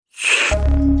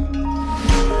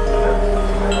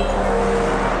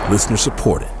Listener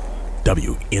supported.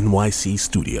 WNYC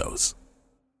Studios.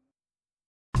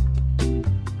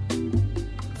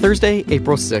 Thursday,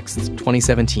 April 6th,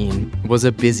 2017, was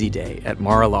a busy day at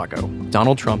Mar-a-Lago,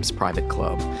 Donald Trump's private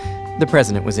club. The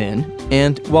president was in,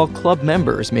 and while club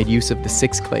members made use of the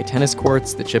 6 clay tennis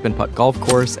courts, the chip and putt golf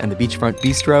course, and the beachfront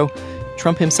bistro,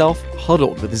 Trump himself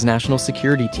huddled with his national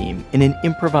security team in an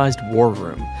improvised war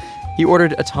room. He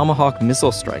ordered a Tomahawk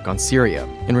missile strike on Syria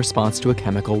in response to a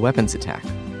chemical weapons attack.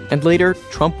 And later,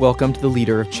 Trump welcomed the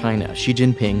leader of China, Xi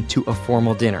Jinping, to a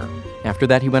formal dinner. After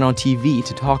that, he went on TV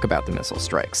to talk about the missile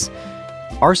strikes.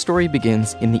 Our story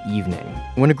begins in the evening,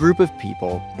 when a group of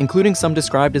people, including some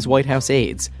described as White House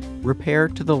aides, repair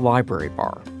to the Library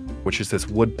Bar, which is this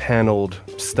wood-paneled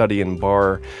study and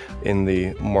bar in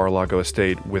the Mar-a-Lago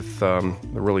estate with the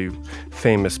really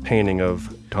famous painting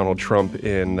of Donald Trump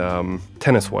in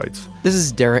tennis whites. This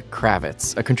is Derek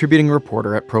Kravitz, a contributing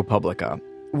reporter at ProPublica.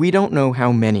 We don't know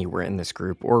how many were in this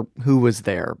group or who was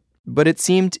there, but it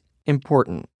seemed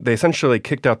important. They essentially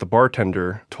kicked out the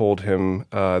bartender, told him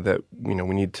that, we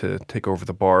need to take over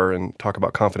the bar and talk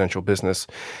about confidential business,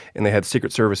 and they had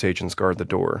Secret Service agents guard the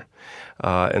door.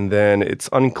 And then it's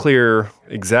unclear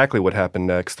exactly what happened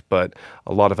next, but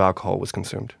a lot of alcohol was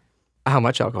consumed. How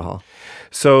much alcohol?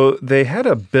 So they had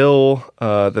a bill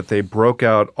that they broke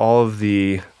out all of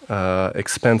the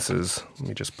expenses. Let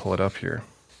me just pull it up here.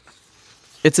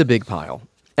 It's a big pile.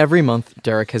 Every month,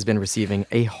 Derek has been receiving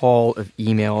a haul of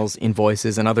emails,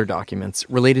 invoices, and other documents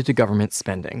related to government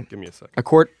spending. Give me a second. A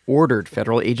court ordered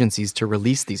federal agencies to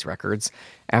release these records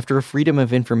after a Freedom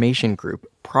of Information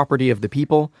group, Property of the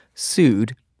People,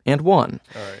 sued and won.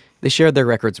 All right. They shared their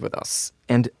records with us,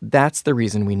 and that's the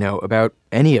reason we know about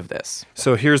any of this.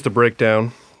 So here's the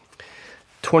breakdown.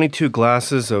 22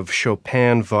 glasses of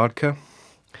Chopin vodka,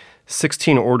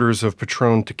 16 orders of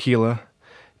Patron tequila,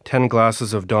 10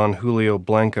 glasses of Don Julio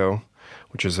Blanco,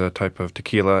 which is a type of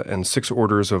tequila, and 6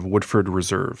 orders of Woodford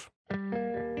Reserve.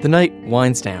 The night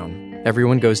winds down,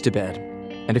 everyone goes to bed,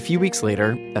 and a few weeks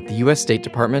later, at the U.S. State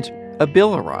Department, a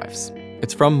bill arrives.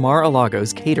 It's from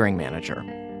Mar-a-Lago's catering manager.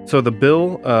 So the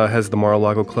bill has the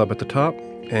Mar-a-Lago Club at the top,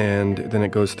 and then it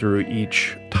goes through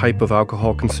each type of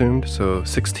alcohol consumed. So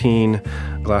 16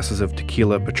 glasses of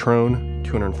tequila Patron,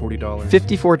 $240.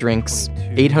 54 drinks,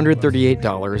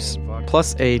 $838,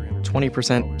 plus a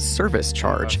 20% service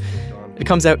charge. It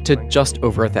comes out to just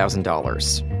over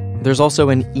 $1,000. There's also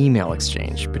an email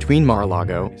exchange between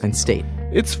Mar-a-Lago and State.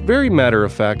 It's very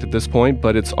matter-of-fact at this point,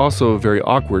 but it's also very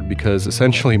awkward because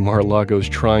essentially Mar-a-Lago's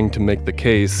trying to make the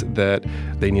case that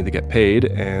they need to get paid,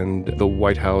 and the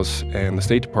White House and the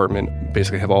State Department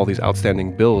basically have all these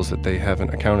outstanding bills that they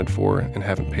haven't accounted for and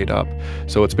haven't paid up.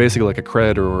 So it's basically like a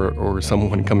creditor or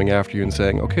someone coming after you and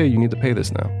saying, okay, you need to pay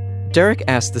this now. Derek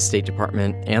asked the State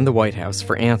Department and the White House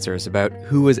for answers about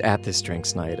who was at this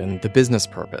drinks night and the business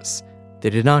purpose. They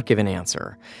did not give an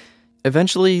answer.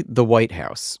 Eventually, the White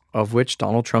House, of which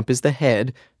Donald Trump is the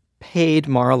head, paid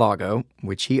Mar-a-Lago,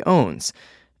 which he owns.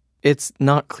 It's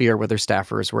not clear whether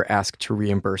staffers were asked to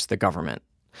reimburse the government.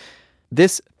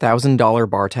 This $1,000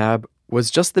 bar tab was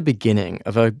just the beginning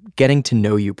of a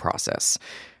getting-to-know-you process.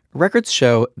 Records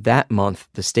show that month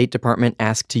the State Department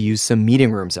asked to use some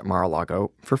meeting rooms at Mar-a-Lago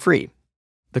for free.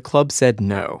 The club said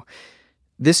no.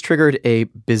 This triggered a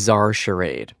bizarre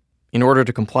charade. In order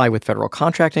to comply with federal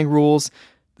contracting rules,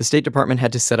 the State Department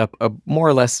had to set up a more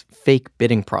or less fake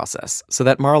bidding process so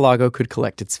that Mar-a-Lago could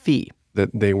collect its fee. That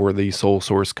they were the sole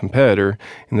source competitor,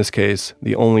 in this case,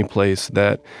 the only place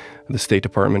that the State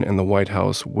Department and the White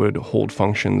House would hold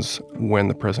functions when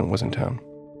the president was in town.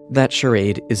 That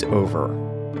charade is over.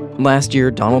 Last year,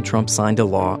 Donald Trump signed a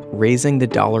law raising the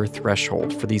dollar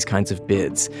threshold for these kinds of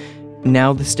bids.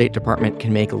 Now the State Department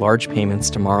can make large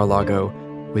payments to Mar-a-Lago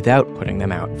without putting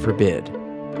them out for bid.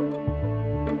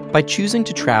 By choosing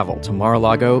to travel to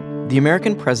Mar-a-Lago, the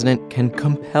American president can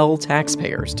compel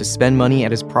taxpayers to spend money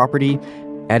at his property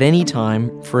at any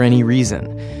time for any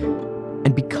reason.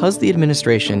 And because the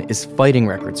administration is fighting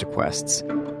records requests,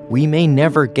 we may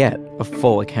never get a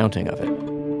full accounting of it.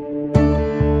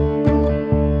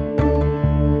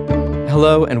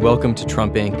 Hello and welcome to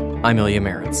Trump Inc. I'm Ilya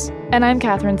Marritz. And I'm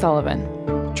Catherine Sullivan.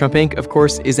 Trump Inc., of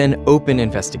course, is an open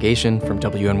investigation from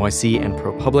WNYC and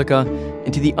ProPublica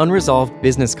into the unresolved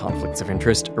business conflicts of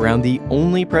interest around the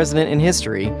only president in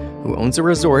history who owns a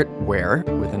resort where,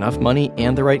 with enough money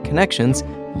and the right connections,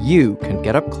 you can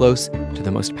get up close to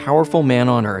the most powerful man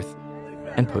on earth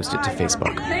and post it to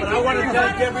Facebook. But I want to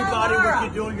thank everybody.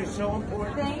 What you're doing is so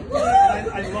important.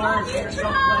 I learned she's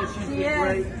so close. She's been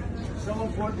great.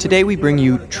 Today we bring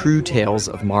you true tales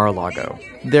of Mar-a-Lago.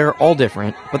 They're all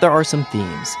different, but there are some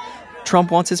themes.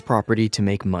 Trump wants his property to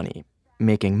make money.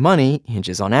 making money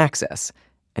hinges on access,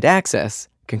 and access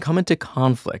can come into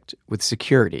conflict with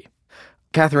security.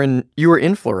 Catherine, you were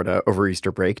in Florida over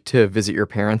Easter break to visit your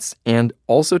parents and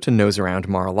also to nose around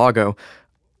Mar-a-Lago.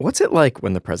 What's it like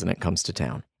when the president comes to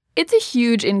town? It's a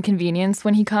huge inconvenience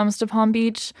when he comes to Palm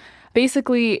Beach.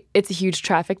 Basically, it's a huge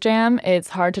traffic jam. It's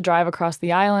hard to drive across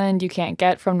the island. You can't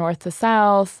get from north to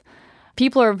south.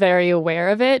 People are very aware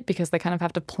of it because they kind of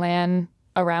have to plan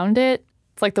around it.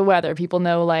 It's like the weather. People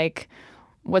know, like,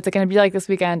 what's it going to be like this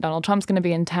weekend? Donald Trump's going to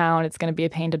be in town. It's going to be a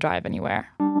pain to drive anywhere.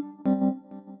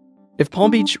 If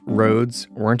Palm Beach roads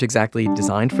weren't exactly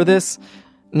designed for this,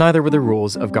 neither were the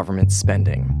rules of government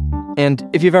spending. And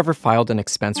if you've ever filed an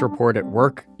expense report at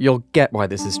work, you'll get why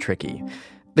this is tricky.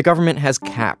 The government has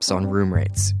caps on room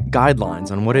rates,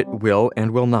 guidelines on what it will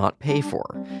and will not pay for.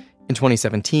 In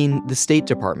 2017, the State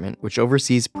Department, which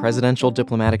oversees presidential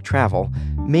diplomatic travel,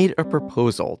 made a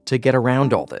proposal to get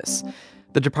around all this.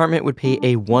 The department would pay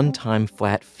a one-time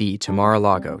flat fee to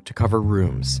Mar-a-Lago to cover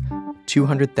rooms,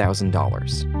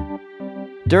 $200,000.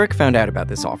 Derek found out about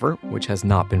this offer, which has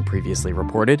not been previously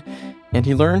reported, and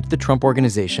he learned the Trump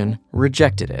Organization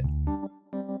rejected it.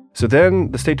 So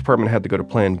then the State Department had to go to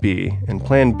Plan B, and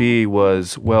Plan B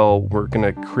was, well, we're going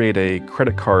to create a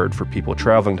credit card for people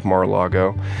traveling to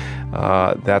Mar-a-Lago.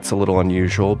 That's a little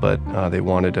unusual, but they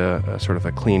wanted a sort of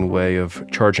a clean way of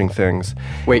charging things.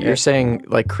 Wait, you're saying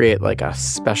create a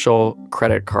special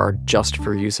credit card just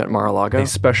for use at Mar-a-Lago? A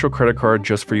special credit card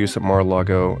just for use at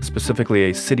Mar-a-Lago, specifically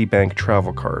a Citibank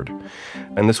travel card.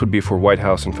 And this would be for White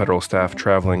House and federal staff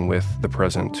traveling with the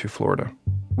president to Florida.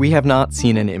 We have not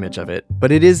seen an image of it, but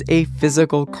it is a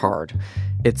physical card.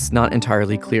 It's not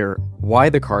entirely clear why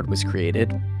the card was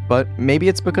created, but maybe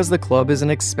it's because the club is an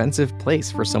expensive place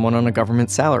for someone on a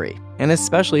government salary, and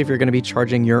especially if you're going to be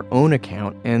charging your own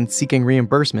account and seeking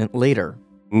reimbursement later.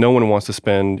 No one wants to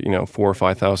spend, $4,000 or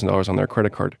 $5,000 on their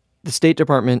credit card. The State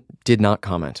Department did not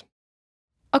comment.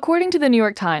 According to the New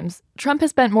York Times, Trump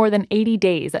has spent more than 80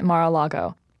 days at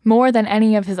Mar-a-Lago, more than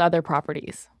any of his other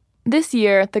properties. This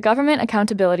year, the Government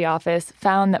Accountability Office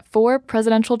found that 4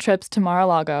 presidential trips to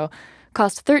Mar-a-Lago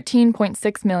cost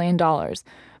 $13.6 million,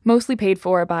 mostly paid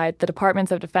for by the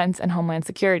Departments of Defense and Homeland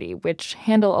Security, which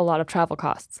handle a lot of travel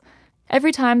costs.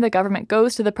 Every time the government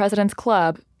goes to the president's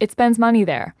club, it spends money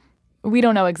there. We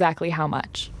don't know exactly how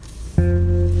much.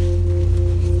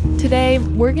 Today,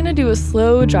 we're going to do a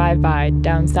slow drive-by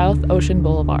down South Ocean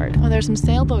Boulevard. Oh, there's some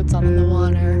sailboats on the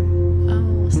water.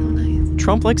 Oh, so nice.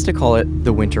 Trump likes to call it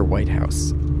the Winter White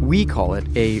House. We call it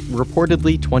a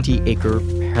reportedly 20-acre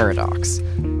paradox,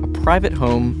 a private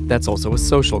home that's also a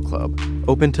social club,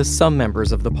 open to some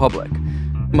members of the public.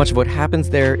 Much of what happens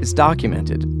there is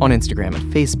documented on Instagram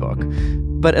and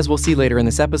Facebook. But as we'll see later in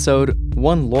this episode,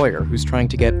 one lawyer who's trying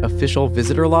to get official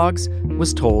visitor logs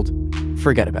was told,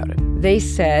 forget about it. They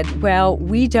said, well,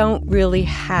 we don't really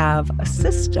have a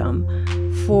system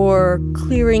for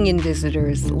clearing in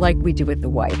visitors like we do at the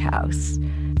White House.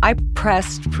 I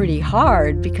pressed pretty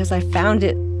hard because I found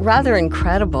it rather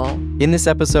incredible. In this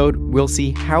episode, we'll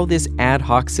see how this ad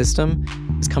hoc system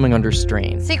is coming under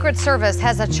strain. Secret Service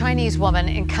has a Chinese woman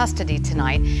in custody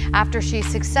tonight after she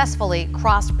successfully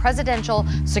crossed presidential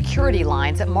security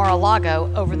lines at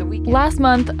Mar-a-Lago over the weekend. Last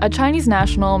month, a Chinese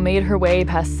national made her way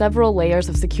past several layers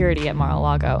of security at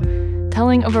Mar-a-Lago,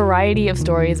 telling a variety of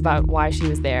stories about why she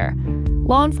was there.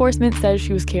 Law enforcement says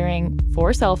she was carrying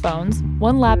 4 cell phones,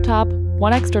 1 laptop,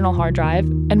 1 external hard drive,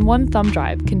 and 1 thumb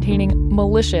drive containing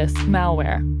malicious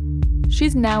malware.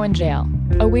 She's now in jail,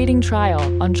 awaiting trial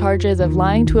on charges of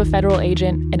lying to a federal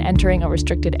agent and entering a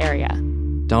restricted area.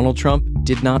 Donald Trump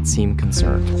did not seem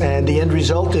concerned. And the end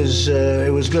result is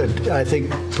it was good. I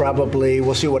think probably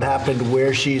we'll see what happened,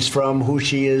 where she's from, who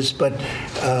she is, but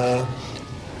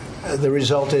the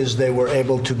result is they were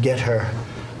able to get her.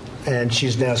 And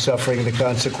she's now suffering the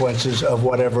consequences of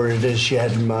whatever it is she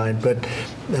had in mind. But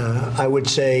I would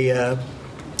say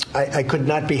I could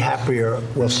not be happier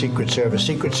with Secret Service.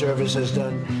 Secret Service has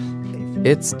done...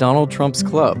 It's Donald Trump's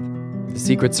club. The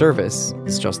Secret Service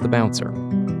is just the bouncer.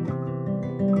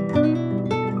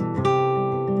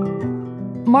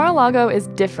 Mar-a-Lago is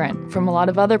different from a lot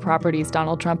of other properties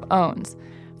Donald Trump owns.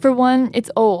 For one, it's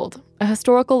old, a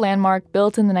historical landmark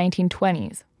built in the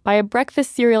 1920s. By a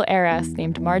breakfast cereal heiress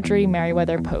named Marjorie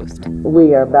Merriweather Post.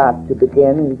 We are about to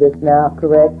begin. Is this now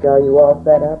correct? Are you all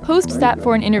set up? Post sat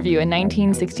for an interview in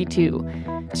 1962.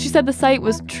 She said the site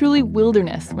was truly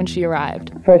wilderness when she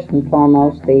arrived. First and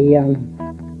foremost, the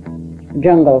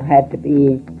jungle had to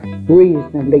be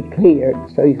reasonably cleared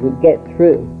so you could get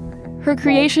through. Her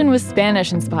creation was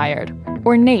Spanish-inspired,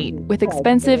 ornate, with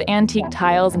expensive antique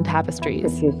tiles and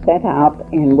tapestries. She set out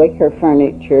in wicker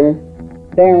furniture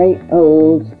very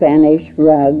old Spanish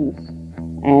rugs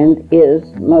and is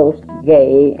most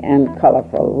gay and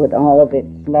colorful with all of its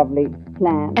lovely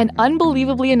plants. And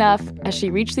unbelievably enough, as she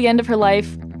reached the end of her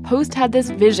life, Post had this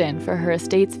vision for her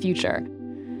estate's future.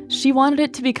 She wanted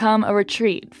it to become a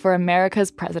retreat for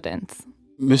America's presidents.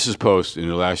 Mrs. Post, in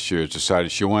the last years,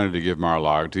 decided she wanted to give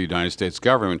Mar-a-Lago to the United States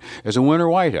government as a winter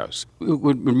White House. It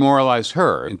would memorialize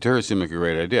her, and to her it seemed like a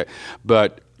great idea.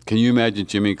 But can you imagine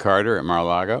Jimmy Carter at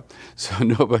Mar-a-Lago? So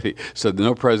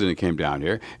no president came down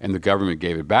here, and the government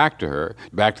gave it back to her,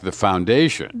 back to the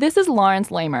foundation. This is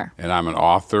Lawrence Lamer. And I'm an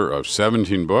author of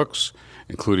 17 books,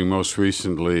 including most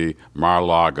recently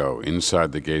Mar-a-Lago,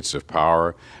 Inside the Gates of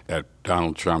Power at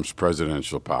Donald Trump's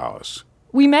presidential palace.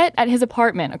 We met at his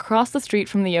apartment across the street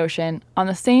from the ocean on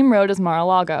the same road as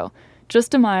Mar-a-Lago,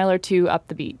 just a mile or two up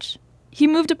the beach. He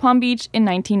moved to Palm Beach in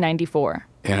 1994.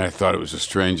 And I thought it was the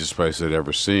strangest place I'd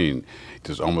ever seen.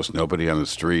 There's almost nobody on the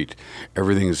street.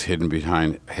 Everything is hidden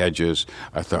behind hedges.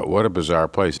 I thought, what a bizarre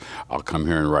place. I'll come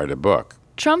here and write a book.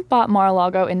 Trump bought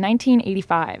Mar-a-Lago in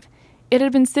 1985. It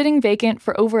had been sitting vacant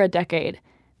for over a decade.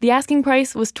 The asking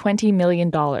price was $20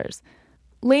 million.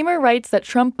 Lamer writes that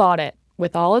Trump bought it,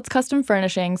 with all its custom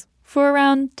furnishings, for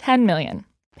around $10 million,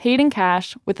 paid in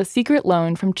cash with a secret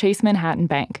loan from Chase Manhattan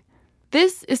Bank.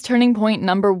 This is turning point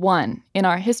number 1 in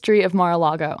our history of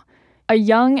Mar-a-Lago. A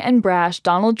young and brash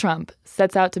Donald Trump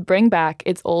sets out to bring back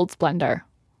its old splendor.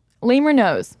 Lamer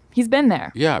knows. He's been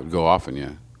there. Yeah, I would go often,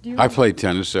 yeah. I played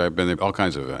tennis. I've been there, all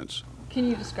kinds of events. Can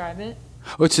you describe it?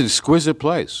 Oh, it's an exquisite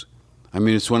place. I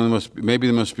mean, it's one of the most, maybe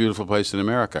the most beautiful place in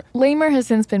America. Lamer has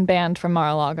since been banned from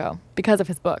Mar-a-Lago because of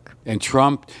his book. And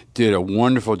Trump did a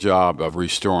wonderful job of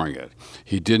restoring it.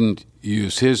 He didn't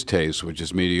use his taste, which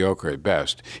is mediocre at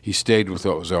best. He stayed with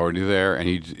what was already there, and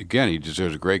he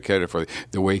deserves a great credit for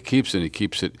the way he keeps it. He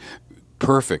keeps it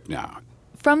perfect now.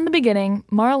 From the beginning,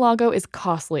 Mar-a-Lago is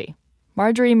costly.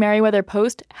 Marjorie Merriweather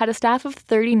Post had a staff of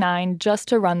 39 just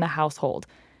to run the household.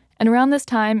 And around this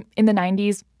time, in the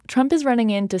 90s, Trump is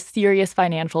running into serious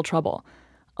financial trouble.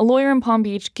 A lawyer in Palm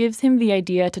Beach gives him the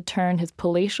idea to turn his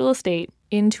palatial estate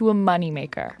into a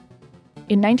moneymaker.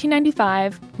 In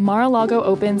 1995, Mar-a-Lago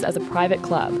opens as a private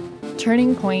club,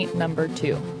 turning point number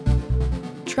 2.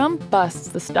 Trump busts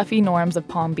the stuffy norms of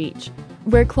Palm Beach,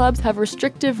 where clubs have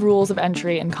restrictive rules of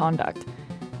entry and conduct.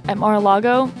 At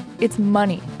Mar-a-Lago, it's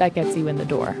money that gets you in the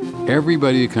door.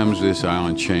 Everybody who comes to this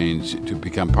island changed to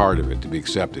become part of it, to be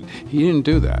accepted. He didn't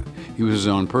do that. He was his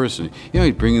own person. You know,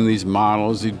 he'd bring in these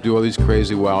models, he'd do all these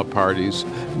crazy wild parties.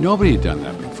 Nobody had done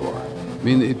that before. I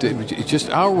mean, it just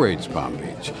outraged Palm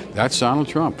Beach. That's Donald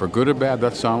Trump. For good or bad,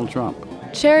 that's Donald Trump.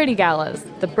 Charity galas,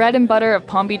 the bread and butter of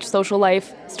Palm Beach social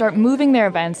life, start moving their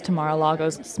events to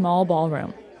Mar-a-Lago's small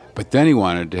ballroom. But then he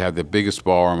wanted to have the biggest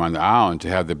ballroom on the island, to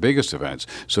have the biggest events.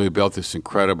 So he built this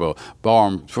incredible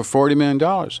ballroom for $40 million.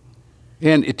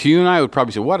 And to you and I would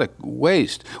probably say, what a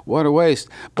waste, what a waste.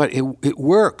 But it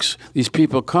works. These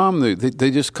people come,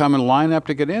 they just come and line up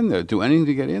to get in there, do anything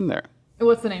to get in there.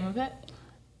 What's the name of it?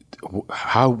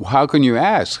 How can you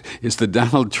ask? It's the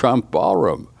Donald Trump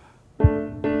Ballroom.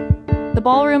 The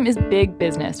ballroom is big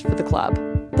business for the club.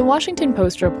 The Washington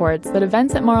Post reports that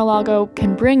events at Mar-a-Lago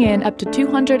can bring in up to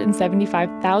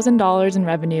 $275,000 in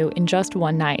revenue in just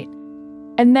one night.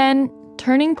 And then,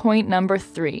 turning point number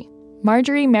 3.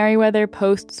 Marjorie Merriweather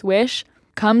Post's wish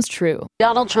comes true.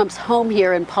 Donald Trump's home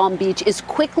here in Palm Beach is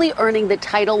quickly earning the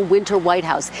title Winter White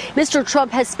House. Mr.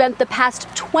 Trump has spent the past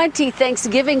 20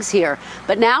 Thanksgivings here.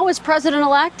 But now, as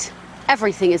president-elect,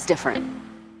 everything is different.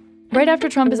 Right after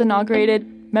Trump is inaugurated,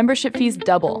 membership fees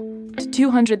double to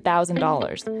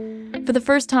 $200,000. For the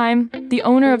first time, the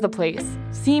owner of the place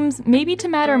seems maybe to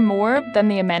matter more than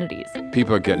the amenities.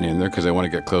 People are getting in there because they want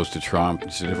to get close to Trump.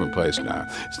 It's a different place now.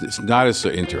 It's not as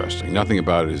interesting. Nothing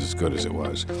about it is as good as it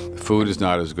was. The food is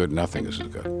not as good. Nothing is as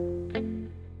good.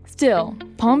 Still,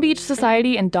 Palm Beach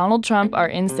society and Donald Trump are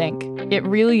in sync. It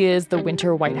really is the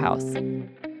Winter White House.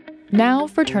 Now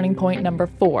for turning point number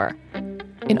 4.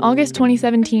 In August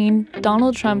 2017,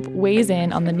 Donald Trump weighs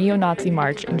in on the neo-Nazi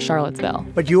march in Charlottesville.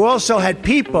 But you also had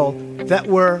people that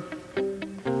were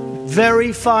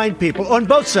very fine people on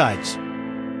both sides.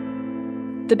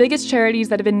 The biggest charities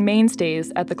that have been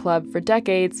mainstays at the club for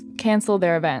decades cancel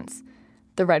their events.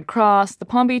 The Red Cross, the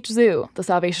Palm Beach Zoo, the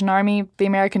Salvation Army, the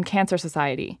American Cancer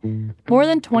Society. More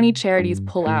than 20 charities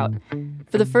pull out.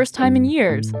 For the first time in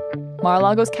years,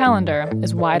 Mar-a-Lago's calendar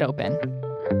is wide open.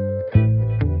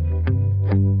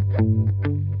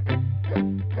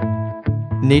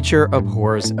 Nature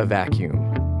abhors a vacuum.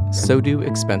 So do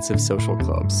expensive social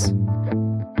clubs.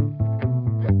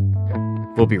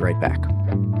 We'll be right back.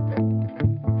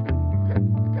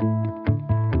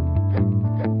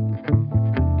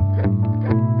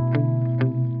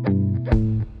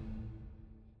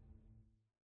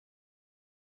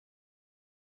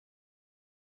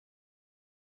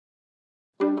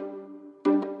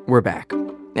 We're back.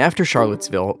 After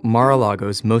Charlottesville,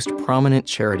 Mar-a-Lago's most prominent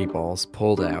charity balls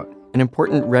pulled out. An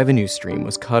important revenue stream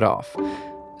was cut off.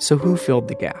 So who filled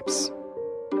the gaps?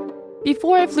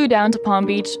 Before I flew down to Palm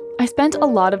Beach, I spent a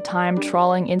lot of time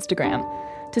trawling Instagram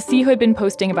to see who had been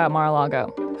posting about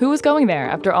Mar-a-Lago, who was going there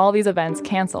after all these events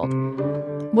canceled.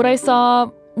 What I saw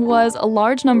was a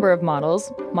large number of models,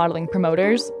 modeling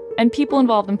promoters, and people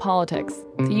involved in politics.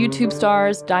 The YouTube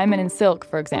stars Diamond and Silk,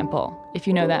 for example, if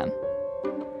you know them.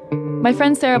 My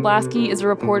friend Sarah Blasky is a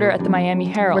reporter at the Miami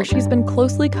Herald, where she's been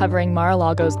closely covering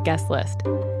Mar-a-Lago's guest list.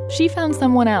 She found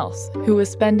someone else who was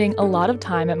spending a lot of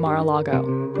time at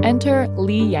Mar-a-Lago. Enter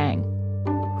Li Yang,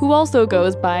 who also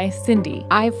goes by Cindy.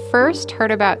 I first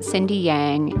heard about Cindy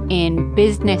Yang in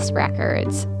business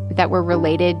records that were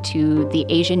related to the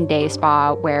Asian Day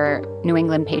Spa where New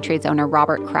England Patriots owner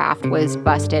Robert Kraft was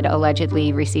busted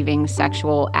allegedly receiving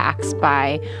sexual acts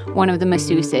by one of the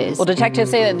masseuses. Well, detectives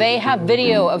say that they have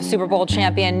video of Super Bowl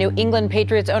champion New England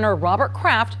Patriots owner Robert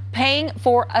Kraft paying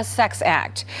for a sex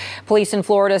act. Police in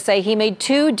Florida say he made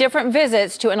 2 different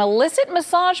visits to an illicit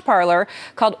massage parlor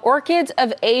called Orchids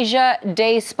of Asia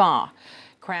Day Spa.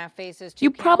 Kraft faces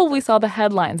You probably saw the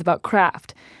headlines about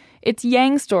Kraft. It's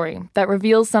Yang's story that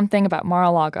reveals something about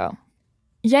Mar-a-Lago.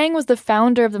 Yang was the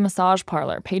founder of the massage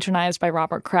parlor patronized by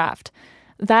Robert Kraft.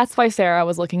 That's why Sarah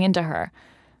was looking into her.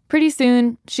 Pretty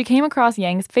soon, she came across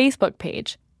Yang's Facebook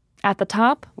page. At the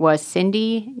top was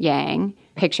Cindy Yang,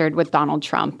 pictured with Donald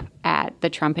Trump at the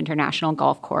Trump International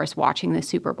Golf Course watching the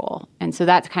Super Bowl. And so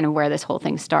that's kind of where this whole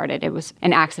thing started. It was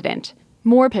an accident.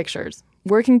 More pictures.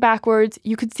 Working backwards,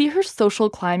 you could see her social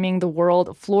climbing the world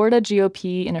of Florida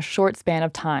GOP in a short span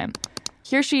of time.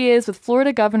 Here she is with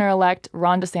Florida Governor-elect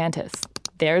Ron DeSantis.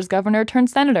 There's Governor turned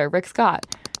Senator Rick Scott,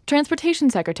 Transportation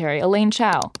Secretary Elaine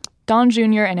Chao, Don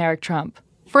Jr. and Eric Trump.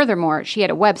 Furthermore, she had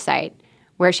a website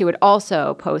where she would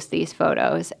also post these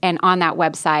photos. And on that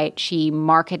website, she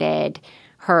marketed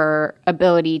her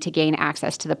ability to gain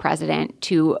access to the president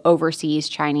to overseas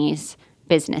Chinese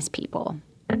business people.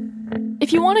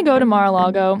 If you want to go to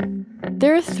Mar-a-Lago,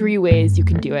 there are 3 ways you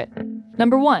can do it.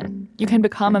 Number 1, you can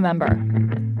become a member.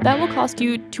 That will cost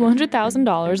you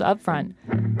 $200,000 up front,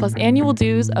 plus annual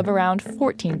dues of around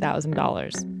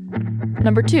 $14,000.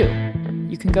 Number 2,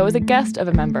 you can go as a guest of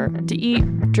a member to eat,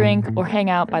 drink, or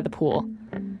hang out by the pool.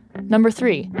 Number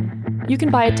 3, you can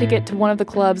buy a ticket to one of the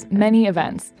club's many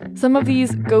events. Some of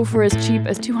these go for as cheap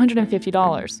as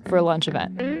 $250 for a lunch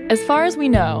event. As far as we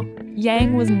know,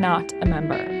 Yang was not a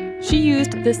member. She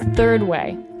used this 3rd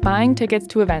way, buying tickets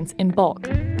to events in bulk,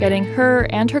 getting her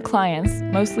and her clients,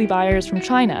 mostly buyers from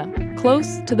China,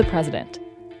 close to the president.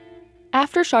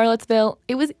 After Charlottesville,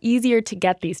 it was easier to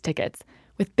get these tickets,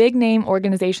 with big-name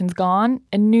organizations gone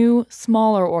and new,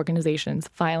 smaller organizations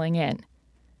filing in.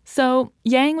 So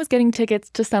Yang was getting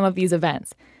tickets to some of these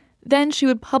events. Then she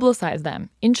would publicize them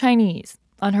in Chinese,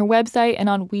 on her website and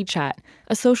on WeChat,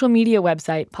 a social media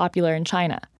website popular in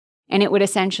China. And it would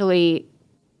essentially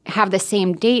have the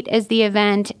same date as the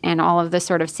event and all of the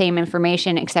sort of same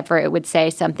information, except for it would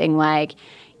say something like,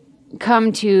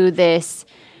 come to this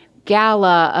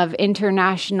gala of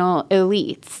international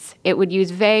elites. It would use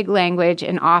vague language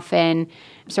and often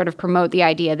sort of promote the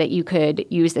idea that you could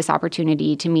use this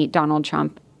opportunity to meet Donald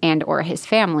Trump and or his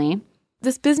family.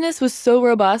 This business was so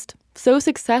robust, so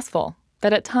successful,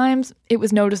 that at times it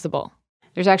was noticeable.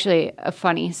 There's actually a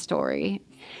funny story.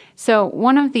 So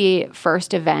one of the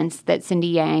first events that Cindy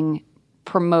Yang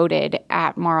promoted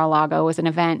at Mar-a-Lago was an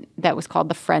event that was called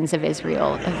the Friends of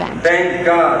Israel event. Thank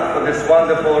God for this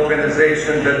wonderful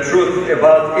organization, The Truth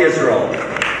About Israel.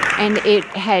 And it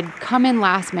had come in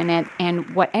last minute, and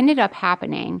what ended up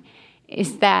happening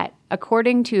is that,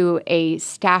 according to a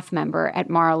staff member at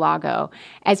Mar-a-Lago,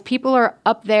 as people are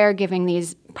up there giving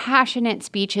these passionate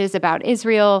speeches about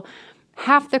Israel,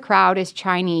 half the crowd is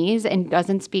Chinese and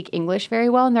doesn't speak English very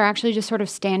well, and they're actually just sort of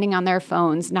standing on their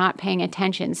phones, not paying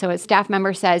attention. So a staff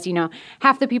member says,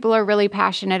 half the people are really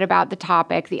passionate about the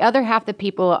topic. The other half the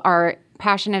people are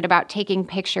passionate about taking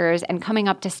pictures and coming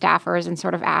up to staffers and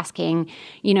sort of asking,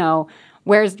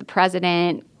 where's the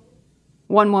president?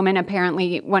 One woman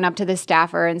apparently went up to the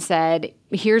staffer and said,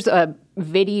 here's a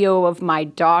video of my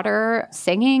daughter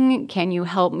singing. Can you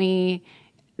help me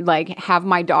have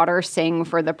my daughter sing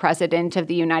for the president of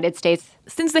the United States?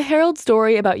 Since the Herald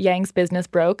story about Yang's business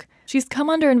broke, she's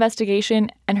come under investigation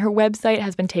and her website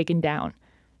has been taken down.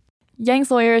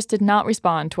 Yang's lawyers did not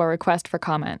respond to our request for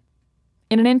comment.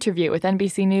 In an interview with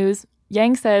NBC News,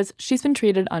 Yang says she's been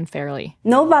treated unfairly.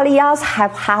 Nobody else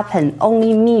have happened,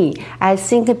 only me. I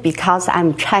think because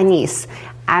I'm Chinese,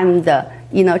 I'm the,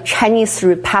 Chinese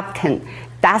Republican.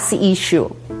 That's the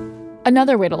issue.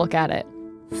 Another way to look at it.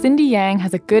 Cindy Yang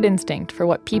has a good instinct for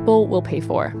what people will pay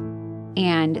for.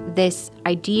 And this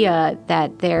idea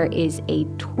that there is a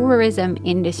tourism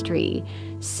industry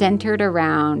centered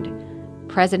around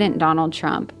President Donald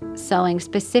Trump selling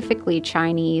specifically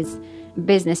Chinese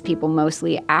business people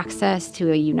mostly access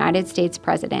to a United States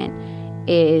president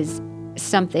is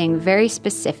something very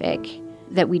specific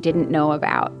that we didn't know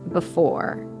about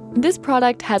before. This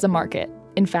product has a market.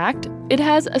 In fact, it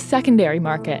has a secondary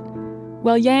market.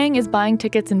 While Yang is buying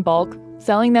tickets in bulk,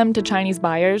 selling them to Chinese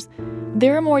buyers,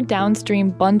 there are more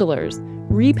downstream bundlers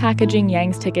repackaging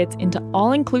Yang's tickets into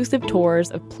all-inclusive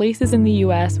tours of places in the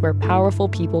U.S. where powerful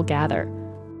people gather.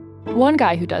 One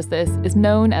guy who does this is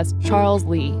known as Charles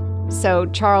Lee. So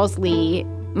Charles Lee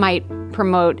might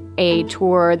promote a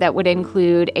tour that would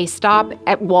include a stop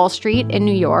at Wall Street in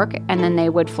New York, and then they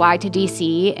would fly to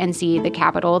D.C. and see the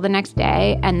Capitol the next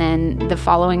day, and then the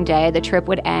following day the trip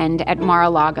would end at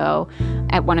Mar-a-Lago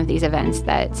at one of these events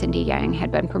that Cindy Yang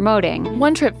had been promoting.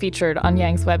 One trip featured on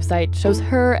Yang's website shows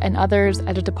her and others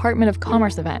at a Department of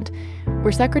Commerce event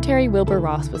where Secretary Wilbur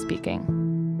Ross was speaking.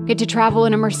 Get to travel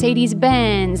in a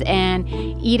Mercedes-Benz and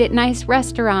eat at nice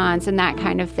restaurants and that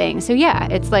kind of thing. So yeah,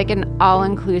 it's like an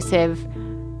all-inclusive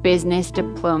business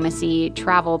diplomacy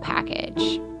travel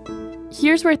package.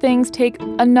 Here's where things take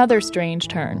another strange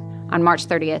turn. On March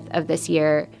 30th of this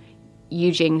year,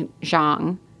 Yujing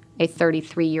Zhang, a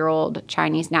 33-year-old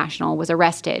Chinese national, was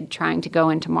arrested trying to go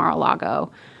into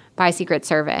Mar-a-Lago by Secret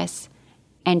Service,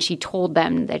 and she told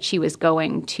them that she was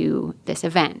going to this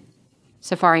event.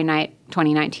 Safari Night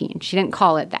 2019. She didn't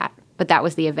call it that, but that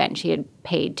was the event she had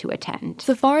paid to attend.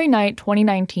 Safari Night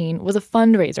 2019 was a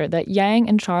fundraiser that Yang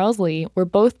and Charles Lee were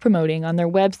both promoting on their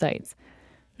websites.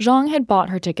 Zhang had bought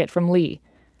her ticket from Lee.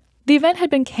 The event had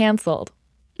been canceled.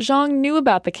 Zhang knew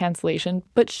about the cancellation,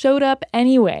 but showed up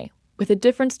anyway, with a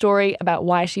different story about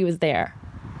why she was there.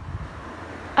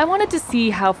 I wanted to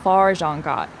see how far Zhang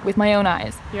got with my own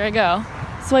eyes. Here I go.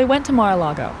 So I went to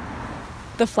Mar-a-Lago.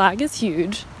 The flag is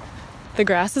huge. The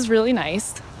grass is really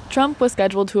nice. Trump was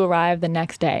scheduled to arrive the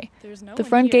next day. The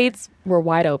front gates were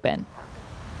wide open.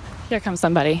 Here comes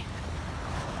somebody.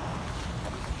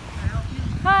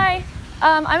 Hi,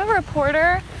 I'm a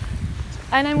reporter,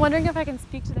 and I'm wondering if I can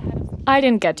speak to the head of... I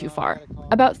didn't get too far.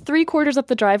 About 3/4 up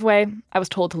the driveway, I was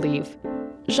told to leave.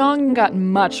 Zhang got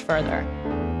much further.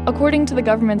 According to the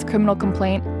government's criminal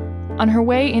complaint, on her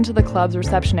way into the club's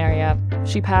reception area,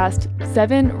 she passed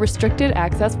 7 restricted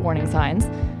access warning signs,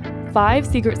 5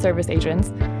 Secret Service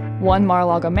agents, 1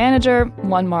 Mar-a-Lago manager,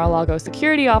 1 Mar-a-Lago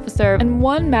security officer, and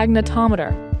 1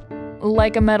 magnetometer,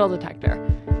 like a metal detector.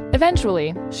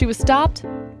 Eventually, she was stopped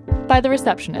by the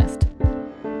receptionist.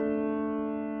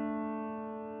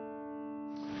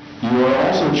 You are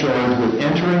also charged with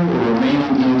entering or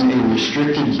remaining in a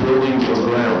restricted building or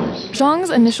grounds.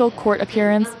 Zhang's initial court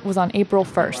appearance was on April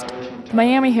 1st. The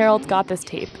Miami Herald got this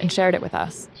tape and shared it with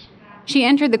us. She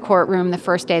entered the courtroom the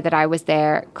first day that I was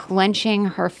there, clenching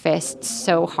her fists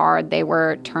so hard they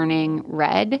were turning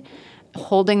red,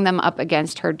 holding them up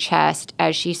against her chest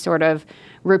as she sort of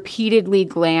repeatedly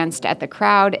glanced at the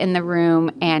crowd in the room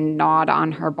and gnawed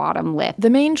on her bottom lip. The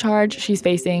main charge she's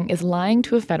facing is lying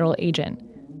to a federal agent.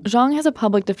 Zhang has a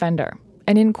public defender,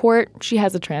 and in court, she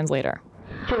has a translator.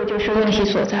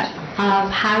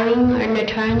 Hiring an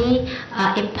attorney,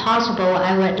 if possible,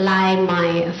 I would like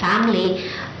my family.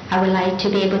 I would like to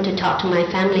be able to talk to my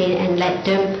family and let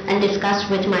them and discuss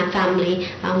with my family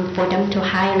for them to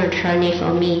hire an attorney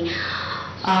for me.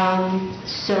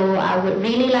 So I would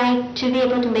really like to be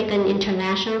able to make an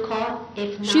international call.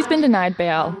 If not, she's been denied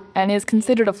bail and is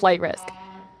considered a flight risk.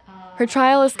 Her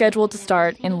trial is scheduled to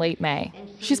start in late May.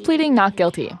 She's pleading not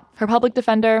guilty. Her public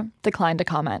defender declined to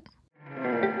comment.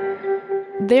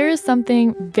 There is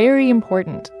something very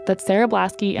important that Sarah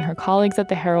Blasky and her colleagues at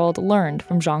the Herald learned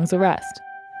from Zhang's arrest.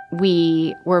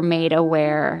 We were made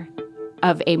aware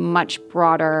of a much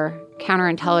broader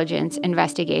counterintelligence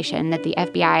investigation that the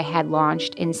FBI had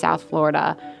launched in South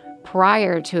Florida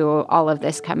prior to all of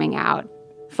this coming out,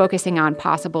 focusing on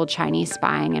possible Chinese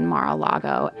spying in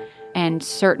Mar-a-Lago. And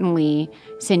certainly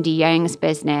Cindy Yang's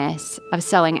business of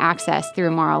selling access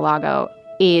through Mar-a-Lago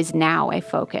is now a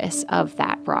focus of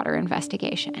that broader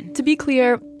investigation. To be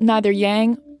clear, neither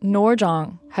Yang nor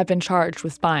Zhang have been charged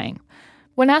with spying.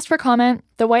 When asked for comment,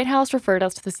 the White House referred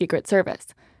us to the Secret Service.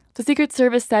 The Secret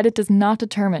Service said it does not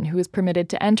determine who is permitted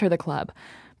to enter the club,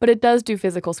 but it does do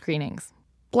physical screenings.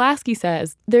 Blasky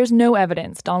says there's no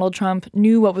evidence Donald Trump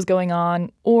knew what was going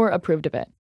on or approved of it.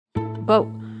 But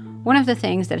one of the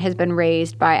things that has been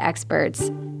raised by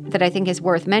experts that I think is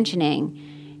worth mentioning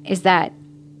is that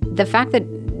the fact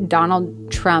that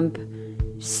Donald Trump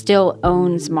still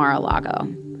owns Mar-a-Lago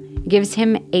gives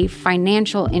him a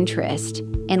financial interest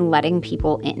in letting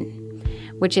people in,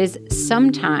 which is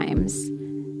sometimes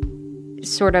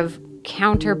sort of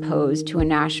counterposed to a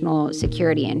national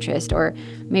security interest, or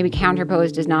maybe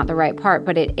counterposed is not the right part,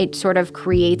 but it sort of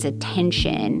creates a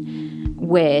tension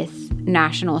with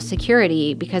national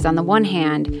security, because on the one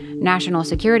hand, national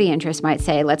security interests might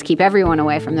say, let's keep everyone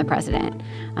away from the president.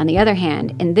 On the other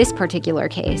hand, in this particular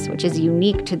case, which is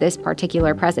unique to this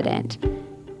particular president,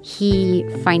 he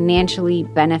financially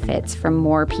benefits from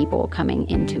more people coming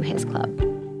into his club.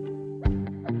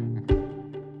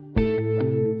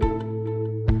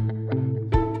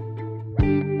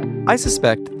 I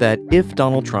suspect that if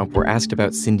Donald Trump were asked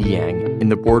about Cindy Yang in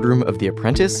the boardroom of The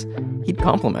Apprentice, he'd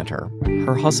compliment her.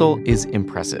 Her hustle is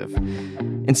impressive.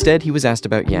 Instead, he was asked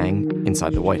about Yang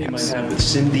inside the White House. With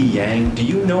Cindy Yang, do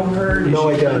you know her? No,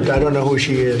 I don't. I don't know who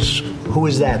she is. Who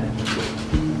is that?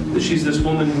 She's this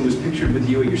woman who was pictured with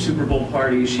you at your Super Bowl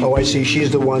party. Oh, I see.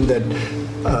 She's the one that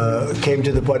came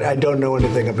to the party. I don't know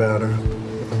anything about her.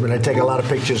 I mean, I take a lot of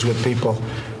pictures with people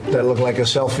that look like a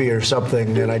selfie or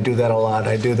something, and I do that a lot.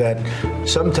 I do that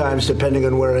sometimes, depending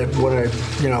on where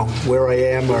I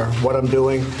am or what I'm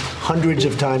doing, hundreds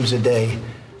of times a day.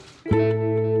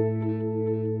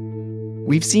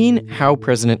 We've seen how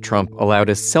President Trump allowed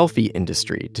a selfie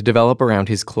industry to develop around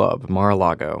his club,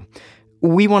 Mar-a-Lago.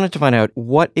 We wanted to find out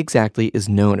what exactly is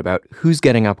known about who's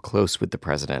getting up close with the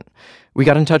president. We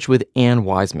got in touch with Anne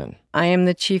Wiseman. I am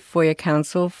the chief FOIA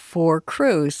counsel for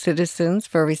CREW, Citizens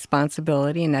for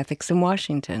Responsibility and Ethics in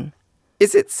Washington.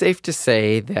 Is it safe to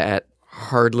say that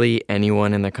hardly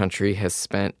anyone in the country has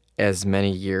spent as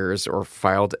many years or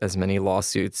filed as many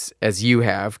lawsuits as you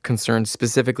have concerned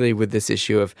specifically with this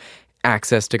issue of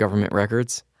access to government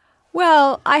records?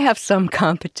 Well, I have some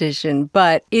competition,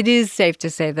 but it is safe to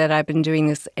say that I've been doing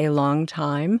this a long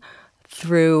time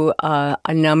through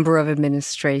a number of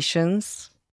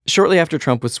administrations. Shortly after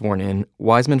Trump was sworn in,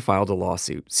 Wiseman filed a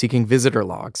lawsuit seeking visitor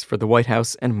logs for the White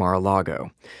House and Mar-a-Lago.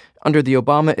 Under the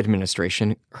Obama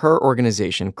administration, her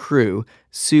organization, CREW,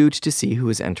 sued to see who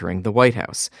was entering the White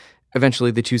House.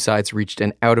 Eventually, the two sides reached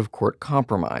an out-of-court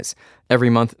compromise. Every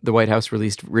month, the White House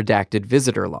released redacted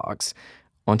visitor logs.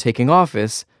 On taking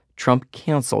office, Trump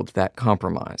canceled that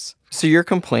compromise. So your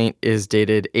complaint is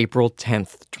dated April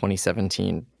 10th,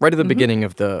 2017, right at the beginning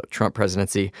of the Trump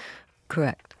presidency.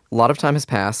 Correct. A lot of time has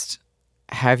passed.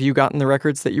 Have you gotten the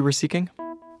records that you were seeking?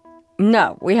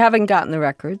 No, we haven't gotten the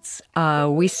records.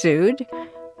 We sued,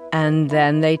 and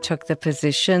then they took the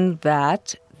position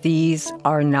that these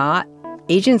are not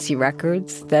agency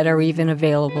records that are even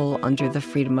available under the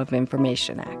Freedom of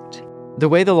Information Act. The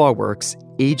way the law works,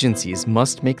 agencies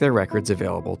must make their records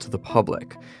available to the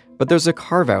public. But there's a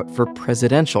carve-out for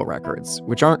presidential records,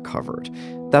 which aren't covered.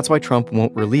 That's why Trump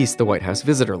won't release the White House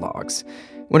visitor logs.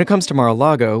 When it comes to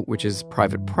Mar-a-Lago, which is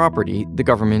private property, the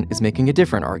government is making a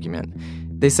different argument.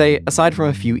 They say, aside from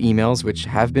a few emails which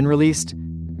have been released,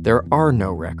 there are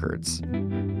no records.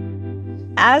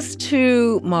 As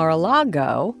to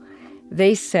Mar-a-Lago,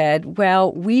 they said,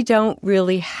 well, we don't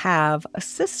really have a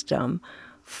system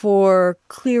for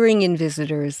clearing in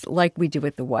visitors like we do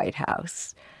at the White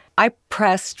House. I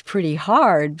pressed pretty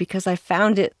hard because I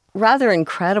found it rather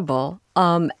incredible.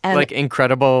 And like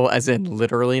incredible as in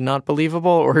literally not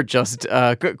believable, or just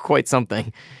quite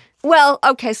something? Well,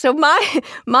 okay, so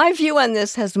my view on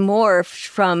this has morphed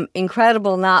from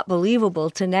incredible, not believable,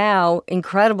 to now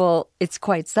incredible, it's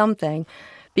quite something.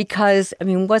 Because, I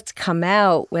mean, what's come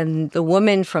out when the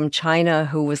woman from China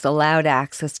who was allowed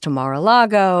access to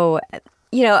Mar-a-Lago,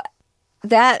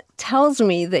 that tells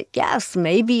me that, yes,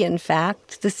 maybe, in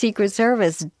fact, the Secret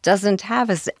Service doesn't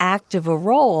have as active a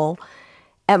role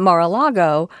at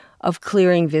Mar-a-Lago of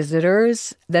clearing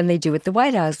visitors than they do at the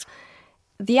White House.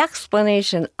 The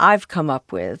explanation I've come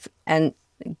up with, and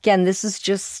again, this is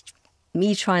just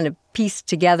me trying to piece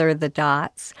together the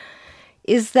dots,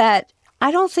 is that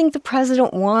I don't think the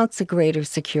president wants a greater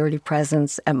security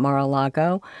presence at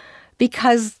Mar-a-Lago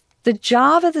because the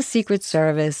job of the Secret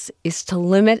Service is to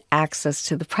limit access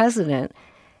to the president.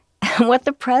 And what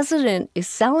the president is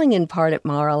selling in part at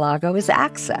Mar-a-Lago is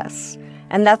access.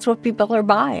 And that's what people are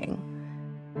buying.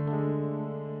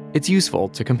 It's useful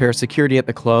to compare security at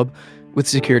the club with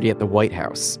security at the White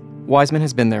House. Wiseman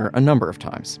has been there a number of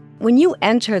times. When you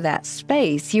enter that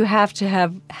space, you have to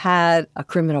have had a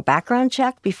criminal background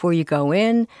check before you go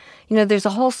in. There's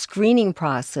a whole screening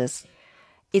process.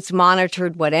 It's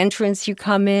monitored what entrance you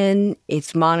come in.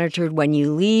 It's monitored when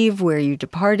you leave, where you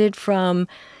departed from.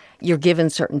 You're given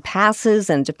certain passes,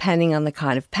 and depending on the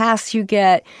kind of pass you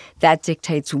get, that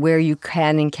dictates where you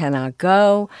can and cannot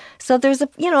go. So there's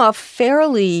a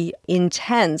fairly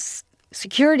intense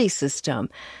security system.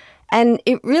 And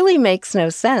it really makes no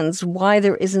sense why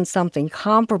there isn't something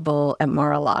comparable at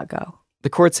Mar-a-Lago. The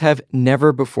courts have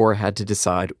never before had to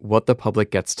decide what the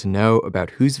public gets to know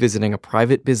about who's visiting a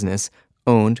private business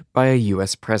owned by a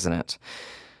U.S. president.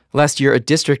 Last year, a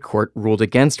district court ruled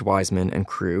against Wiseman and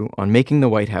crew on making the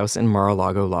White House and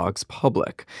Mar-a-Lago logs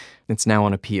public. It's now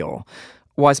on appeal.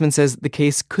 Wiseman says the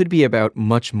case could be about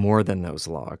much more than those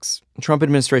logs. Trump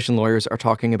administration lawyers are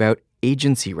talking about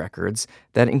agency records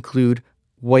that include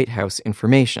White House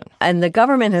information. And the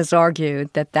government has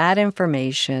argued that that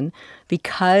information,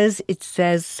 because it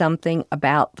says something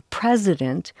about the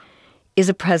president, is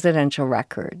a presidential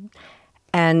record.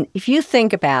 And if you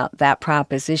think about that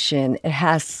proposition, it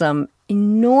has some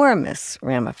enormous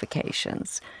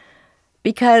ramifications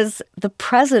because the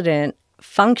president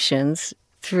functions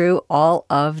through all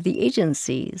of the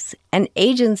agencies. And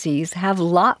agencies have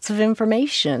lots of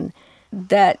information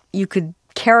that you could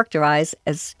characterize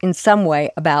as in some way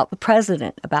about the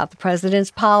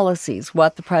president's policies,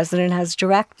 what the president has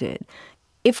directed.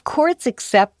 If courts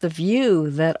accept the view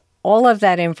that all of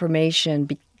that information,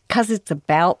 because it's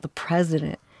about the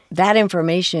president, that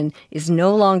information is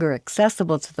no longer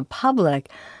accessible to the public,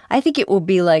 I think it will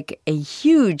be like a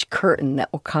huge curtain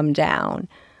that will come down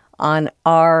on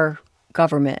our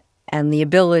government and the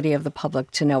ability of the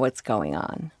public to know what's going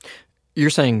on. You're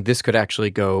saying this could actually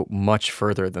go much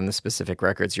further than the specific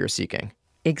records you're seeking.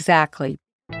 Exactly.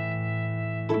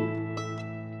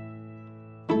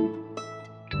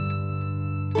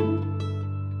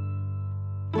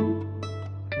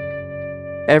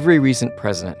 Every recent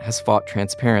president has fought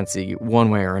transparency one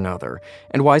way or another,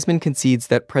 and Wiseman concedes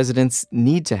that presidents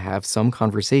need to have some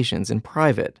conversations in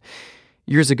private.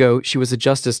 Years ago, she was a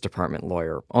Justice Department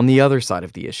lawyer on the other side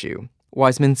of the issue.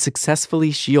 Wiseman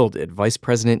successfully shielded Vice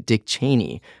President Dick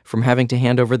Cheney from having to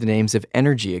hand over the names of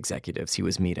energy executives he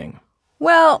was meeting.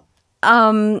 Well,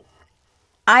 I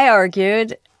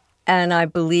argued, and I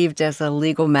believed as a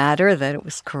legal matter that it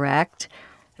was correct,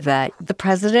 that the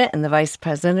president and the vice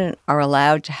president are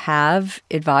allowed to have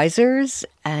advisors,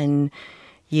 and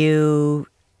you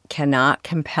cannot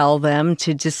compel them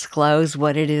to disclose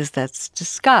what it is that's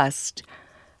discussed.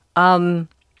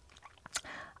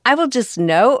 I will just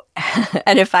note,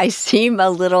 and if I seem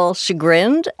a little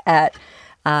chagrined at,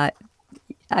 I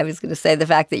was going to say the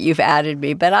fact that you've added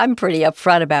me, but I'm pretty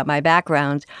upfront about my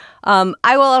background.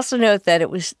 I will also note that it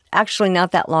was actually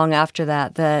not that long after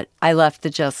that I left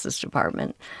the Justice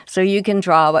Department. So you can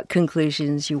draw what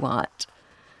conclusions you want.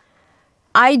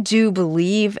 I do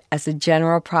believe, as a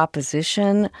general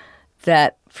proposition,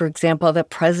 that, for example,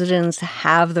 that presidents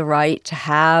have the right to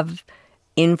have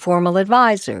informal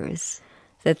advisors,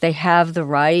 that they have the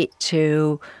right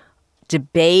to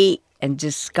debate and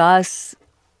discuss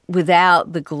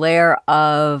without the glare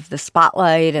of the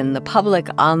spotlight and the public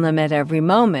on them at every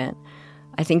moment.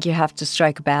 I think you have to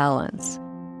strike a balance.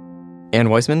 Anne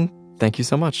Weisman, thank you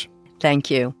so much.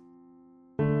 Thank you.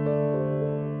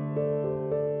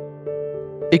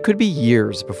 It could be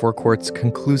years before courts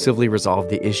conclusively resolve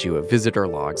the issue of visitor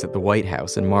logs at the White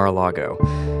House in Mar-a-Lago.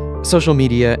 Social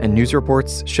media and news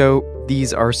reports show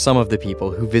these are some of the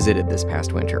people who visited this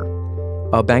past winter.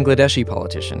 A Bangladeshi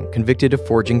politician convicted of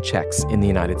forging checks in the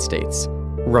United States,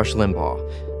 Rush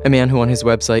Limbaugh, a man who on his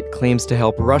website claims to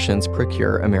help Russians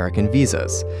procure American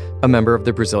visas, a member of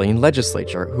the Brazilian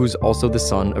legislature who's also the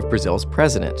son of Brazil's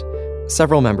president,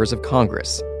 several members of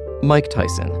Congress, Mike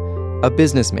Tyson, a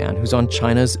businessman who's on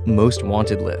China's most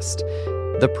wanted list,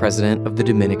 the president of the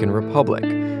Dominican Republic,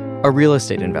 a real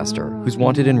estate investor who's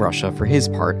wanted in Russia for his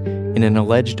part in an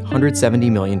alleged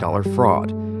 $170 million fraud,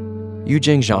 Yu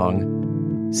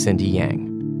Jingzhang, Cindy Yang.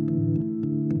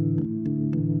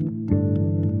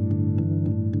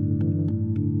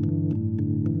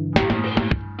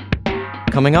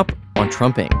 Coming up on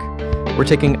Trump Inc., we're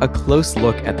taking a close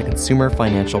look at the Consumer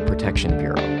Financial Protection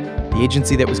Bureau, the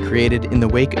agency that was created in the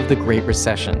wake of the Great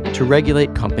Recession to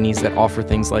regulate companies that offer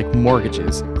things like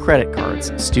mortgages, credit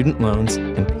cards, student loans,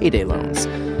 and payday loans.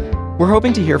 We're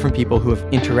hoping to hear from people who have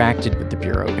interacted with the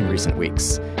Bureau in recent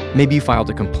weeks. Maybe you filed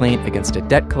a complaint against a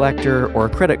debt collector or a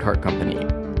credit card company.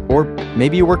 Or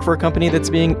maybe you work for a company that's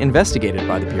being investigated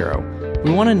by the Bureau.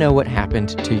 We want to know what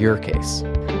happened to your case.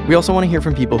 We also want to hear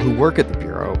from people who work at the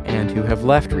Bureau and who have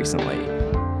left recently.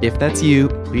 If that's you,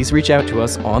 please reach out to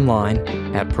us online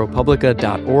at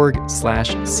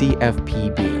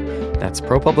propublica.org/CFPB. That's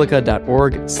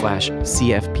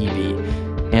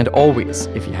propublica.org/CFPB. And always,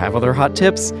 if you have other hot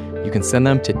tips, you can send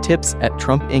them to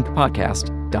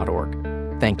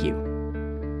tips@trumpincpodcast.org. Thank you.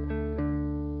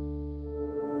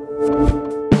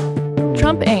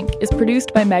 Trump Inc. is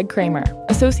produced by Meg Kramer.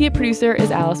 Associate producer is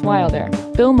Alice Wilder.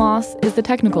 Bill Moss is the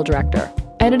technical director.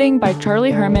 Editing by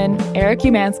Charlie Herman, Eric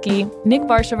Umansky, Nick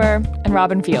Varshover, and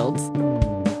Robin Fields.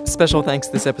 Special thanks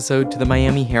this episode to the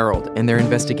Miami Herald and their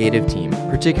investigative team,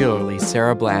 particularly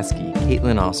Sarah Blasky,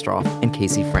 Caitlin Ostroff, and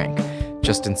Casey Frank.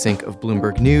 Justin Sink of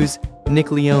Bloomberg News, Nick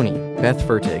Leone, Beth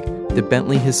Fertig, the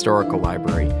Bentley Historical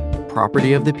Library,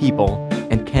 Property of the People,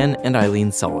 and Ken and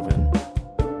Eileen Sullivan.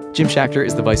 Jim Schachter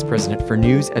is the Vice President for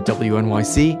News at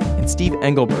WNYC, and Steve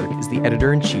Engelberg is the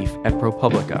Editor-in-Chief at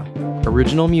ProPublica.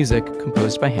 Original music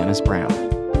composed by Hannes Brown.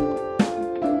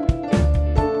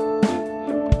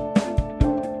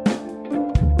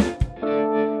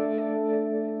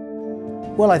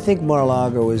 Well, I think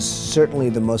Mar-a-Lago is certainly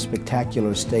the most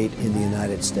spectacular state in the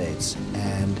United States.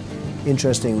 And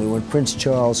interestingly, when Prince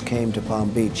Charles came to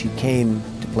Palm Beach, he came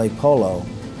to play polo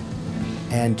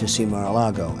and to see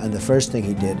Mar-a-Lago. And the first thing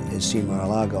he did is see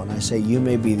Mar-a-Lago. And I say, you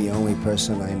may be the only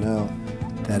person I know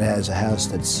that has a house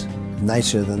that's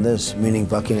nicer than this, meaning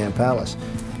Buckingham Palace.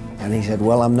 And he said,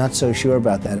 well, I'm not so sure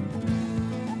about that.